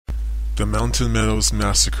The Meadows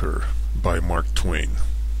Massacre by Mark Twain.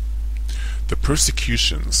 The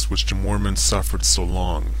persecutions which the Mormons suffered so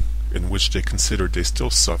long, and which they considered they still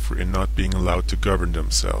suffer in not being allowed to govern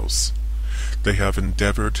themselves, they have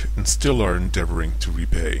endeavored and still are endeavoring to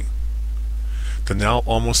repay. The now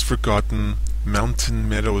almost forgotten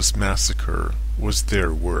Meadows Massacre was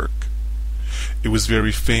their work. It was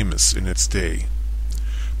very famous in its day.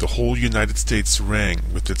 The whole United States rang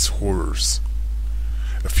with its horrors.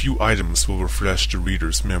 A few items will refresh the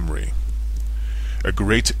reader's memory. A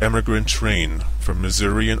great emigrant train from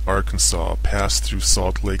Missouri and Arkansas passed through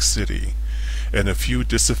Salt Lake City, and a few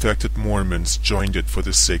disaffected Mormons joined it for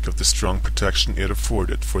the sake of the strong protection it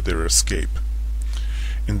afforded for their escape.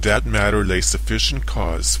 In that matter lay sufficient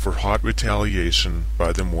cause for hot retaliation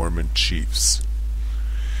by the Mormon chiefs.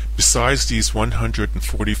 Besides these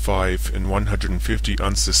 145 and 150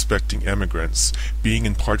 unsuspecting emigrants, being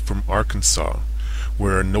in part from Arkansas,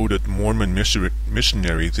 where a noted Mormon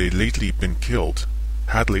missionary had lately been killed,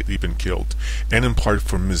 and in part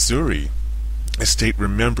from Missouri, a state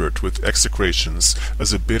remembered with execrations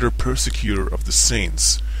as a bitter persecutor of the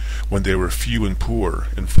saints, when they were few and poor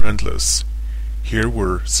and friendless, here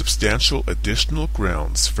were substantial additional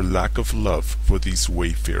grounds for lack of love for these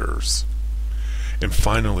wayfarers. And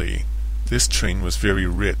finally, this train was very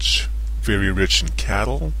rich in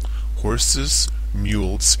cattle, horses,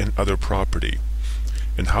 mules, and other property.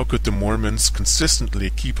 And how could the Mormons consistently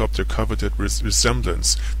keep up their coveted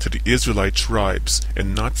resemblance to the Israelite tribes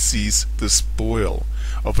and not seize the spoil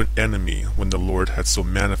of an enemy when the Lord had so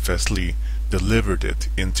manifestly delivered it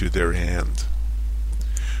into their hand?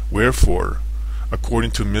 Wherefore,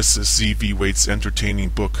 according to Mrs. Z.V. Waite's entertaining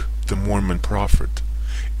book, The Mormon Prophet,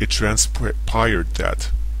 it transpired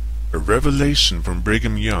that a revelation from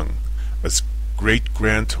Brigham Young, as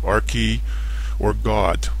great-grand archy or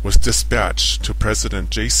God, was dispatched to President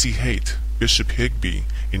J.C. Haight, Bishop Higbee,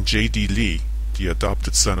 and J.D. Lee, the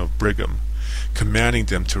adopted son of Brigham, commanding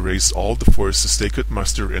them to raise all the forces they could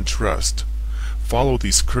muster and trust, follow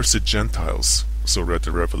these cursed Gentiles, so read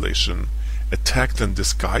the revelation, attack them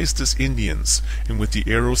disguised as Indians, and with the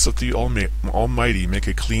arrows of the Almighty make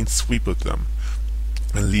a clean sweep of them,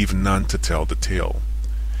 and leave none to tell the tale.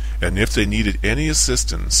 And if they needed any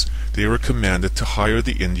assistance, they were commanded to hire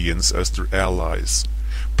the Indians as their allies,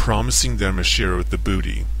 promising them a share of the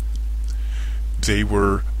booty. They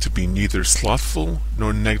were to be neither slothful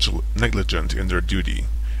nor negligent in their duty,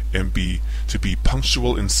 and to be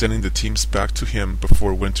punctual in sending the teams back to him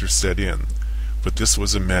before winter set in, for this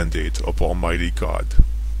was a mandate of Almighty God.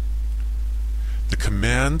 The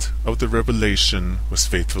command of the revelation was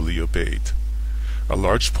faithfully obeyed. A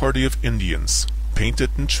large party of Indians,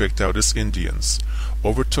 painted and tricked out as Indians,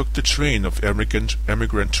 overtook the train of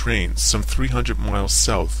emigrant trains some 300 miles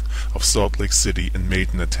south of Salt Lake City and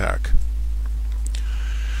made an attack.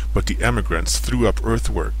 But the emigrants threw up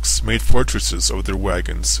earthworks, made fortresses of their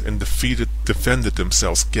wagons, and defended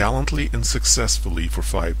themselves gallantly and successfully for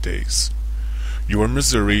 5 days. Your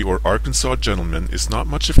Missouri or Arkansas gentleman is not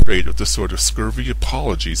much afraid of the sort of scurvy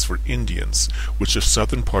apologies for Indians which the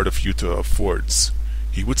southern part of Utah affords.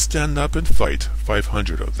 He would stand up and fight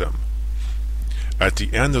 500 of them. At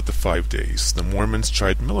the end of the 5 days, the Mormons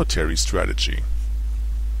tried military strategy.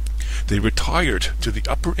 They retired to the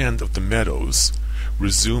upper end of the meadows,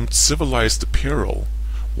 resumed civilized apparel,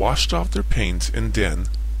 washed off their paint, and then,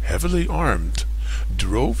 heavily armed,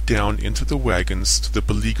 drove down into the wagons to the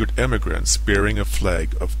beleaguered emigrants bearing a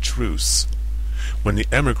flag of truce. When the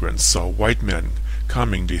emigrants saw white men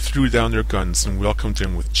coming, they threw down their guns and welcomed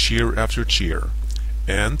them with cheer after cheer.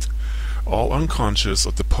 And, all unconscious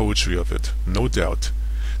of the poetry of it, no doubt,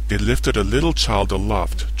 they lifted a little child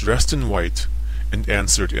aloft, dressed in white, and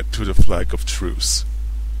answered it to the flag of truce.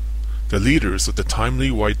 The leaders of the timely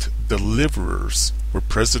white deliverers were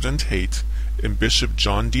President Haight and Bishop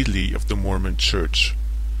John D. Lee of the Mormon Church.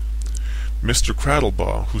 Mr.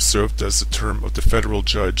 Cradlebaugh, who served as a term of the federal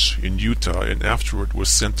judge in Utah and afterward was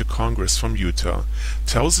sent to Congress from Utah,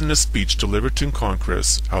 tells in a speech delivered in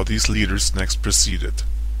Congress how these leaders next proceeded.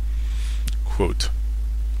 Quote,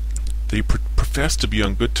 they professed to be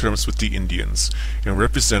on good terms with the Indians and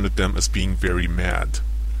represented them as being very mad.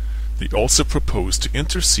 They also proposed to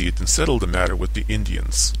intercede and settle the matter with the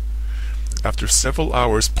Indians. After several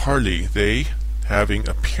hours' parley, they, having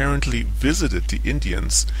apparently visited the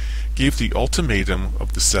Indians, gave the ultimatum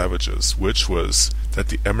of the savages, which was that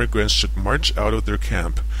the emigrants should march out of their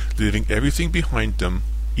camp, leaving everything behind them,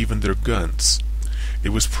 even their guns. It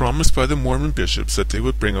was promised by the Mormon bishops that they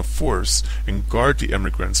would bring a force and guard the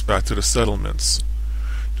emigrants back to the settlements.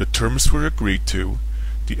 The terms were agreed to,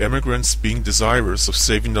 the emigrants being desirous of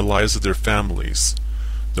saving the lives of their families.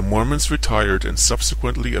 The Mormons retired and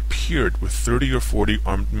subsequently appeared with 30 or 40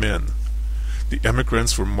 armed men. The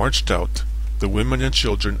emigrants were marched out, the women and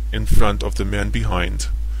children in front of the men behind,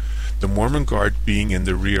 the Mormon guard being in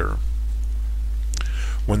the rear.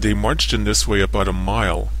 When they marched in this way about a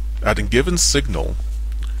mile, at a given signal,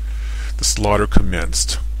 the slaughter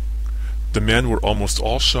commenced. The men were almost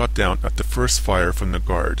all shot down at the first fire from the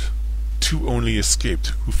guard. 2 only escaped,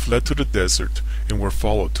 who fled to the desert and were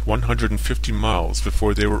followed 150 miles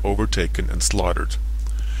before they were overtaken and slaughtered.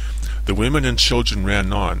 The women and children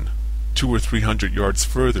ran on, 200 or 300 yards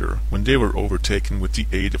further, when they were overtaken with the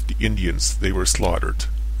aid of the Indians. They were slaughtered.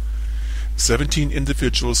 17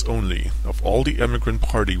 individuals only of all the emigrant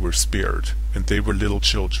party were spared, and they were little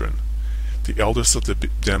children, the eldest of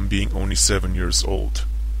them being only 7 years old.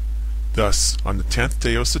 Thus, on the 10th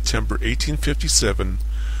day of September 1857,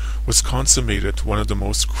 was consummated one of the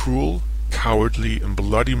most cruel, cowardly, and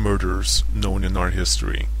bloody murders known in our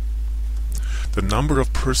history. The number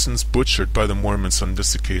of persons butchered by the Mormons on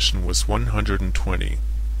this occasion was 120.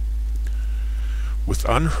 With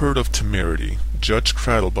unheard of temerity, Judge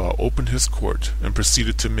Cradlebaugh opened his court and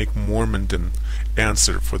proceeded to make Mormondom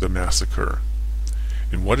answer for the massacre.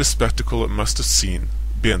 And what a spectacle it must have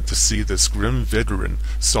been to see this grim veteran,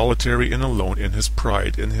 solitary and alone in his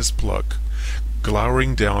pride and his pluck,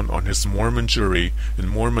 glowering down on his Mormon jury and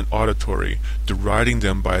Mormon auditory, deriding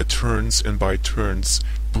them by turns and by turns,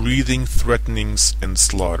 breathing threatenings and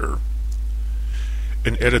slaughter.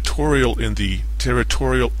 An editorial in the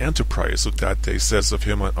Territorial Enterprise of that day says of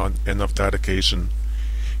him and of that occasion,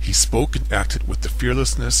 "He spoke and acted with the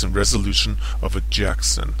fearlessness and resolution of a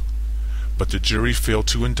Jackson." But the jury failed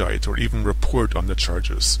to indict or even report on the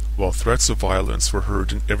charges, while threats of violence were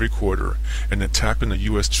heard in every quarter, and an attack on the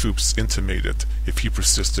U.S. troops intimated if he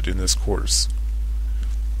persisted in his course.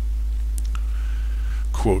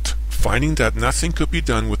 Quote, "Finding that nothing could be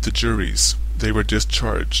done with the juries, they were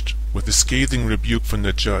discharged, with a scathing rebuke from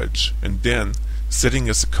the judge, and then, sitting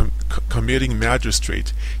as a committing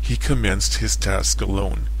magistrate, he commenced his task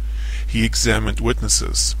alone. He examined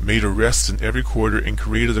witnesses, made arrests in every quarter, and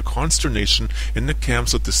created a consternation in the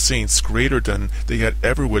camps of the saints greater than they had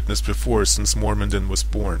ever witnessed before since Mormondom was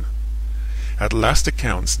born. At last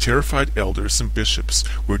accounts, terrified elders and bishops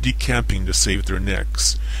were decamping to save their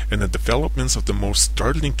necks, and the developments of the most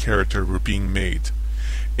startling character were being made,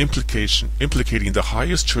 implicating the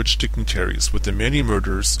highest church dignitaries with the many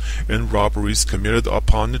murders and robberies committed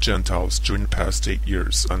upon the Gentiles during the past 8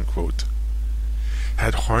 years." Unquote.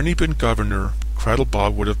 Had Harney been governor,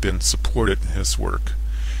 Cradlebaugh would have been supported in his work,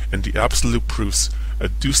 and the absolute proofs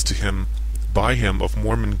adduced to him by him of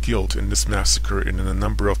Mormon guilt in this massacre and in a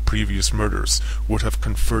number of previous murders would have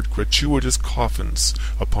conferred gratuitous coffins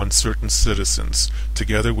upon certain citizens,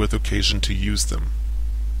 together with occasion to use them.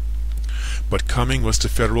 But coming was the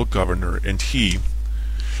federal governor, and he,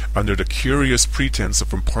 under the curious pretense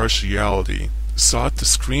of impartiality, sought to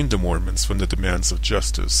screen the Mormons from the demands of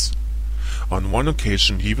justice. On one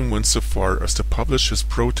occasion he even went so far as to publish his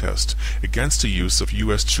protest against the use of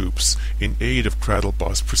U.S. troops in aid of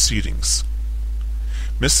Cradlebaugh's proceedings.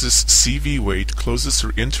 Mrs. C.V. Waite closes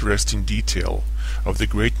her interesting detail of the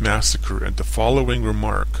great massacre with the following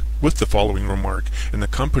remark, an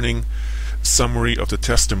accompanying summary of the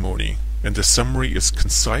testimony, and the summary is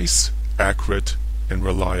concise, accurate, and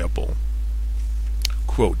reliable.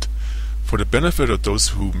 Quote, "For the benefit of those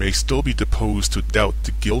who may still be disposed to doubt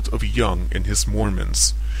the guilt of Young and his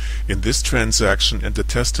Mormons, in this transaction and the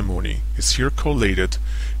testimony is here collated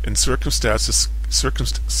in circumstances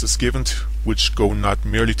given which go not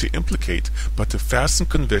merely to implicate, but to fasten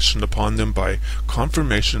conviction upon them by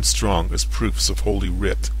confirmation strong as proofs of Holy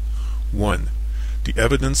Writ. 1. The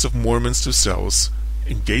evidence of Mormons themselves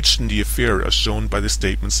engaged in the affair as shown by the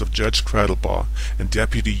statements of Judge Cradlebaugh and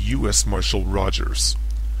Deputy U.S. Marshal Rogers.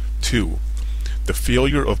 2. The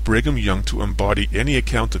failure of Brigham Young to embody any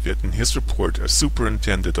account of it in his report as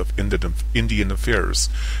Superintendent of Indian Affairs,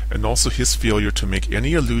 and also his failure to make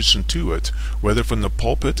any allusion to it, whether from the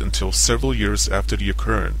pulpit until several years after the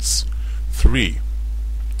occurrence. 3.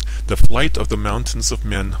 The flight of the mountains of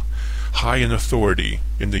men high in authority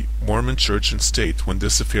in the Mormon Church and State when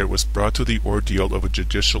this affair was brought to the ordeal of a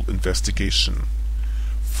judicial investigation.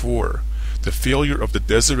 4. The failure of the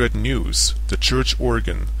Deseret News, the church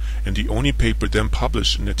organ, and the only paper then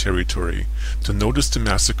published in the territory, to notice the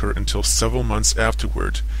massacre until several months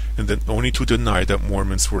afterward, and then only to deny that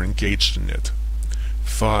Mormons were engaged in it.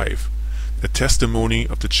 5. The testimony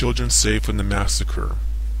of the children saved from the massacre.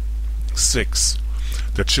 6.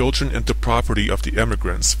 The children and the property of the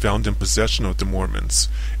emigrants found in possession of the Mormons,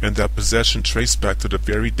 and that possession traced back to the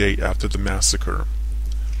very day after the massacre.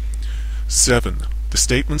 7. The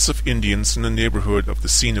statements of Indians in the neighborhood of the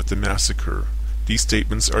scene of the massacre. These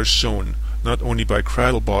statements are shown not only by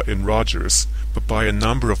Cradlebaugh and Rogers, but by a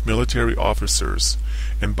number of military officers,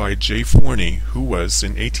 and by J. Forney, who was,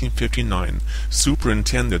 in 1859,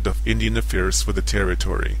 superintendent of Indian affairs for the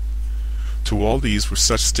territory. To all these were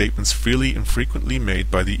such statements freely and frequently made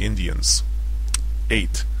by the Indians.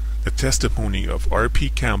 8. The testimony of R. P.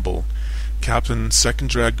 Campbell, Captain 2nd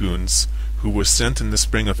Dragoons, who was sent in the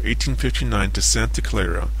spring of 1859 to Santa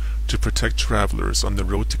Clara to protect travelers on the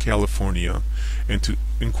road to California and to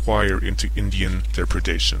inquire into Indian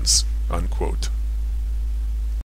depredations." Unquote.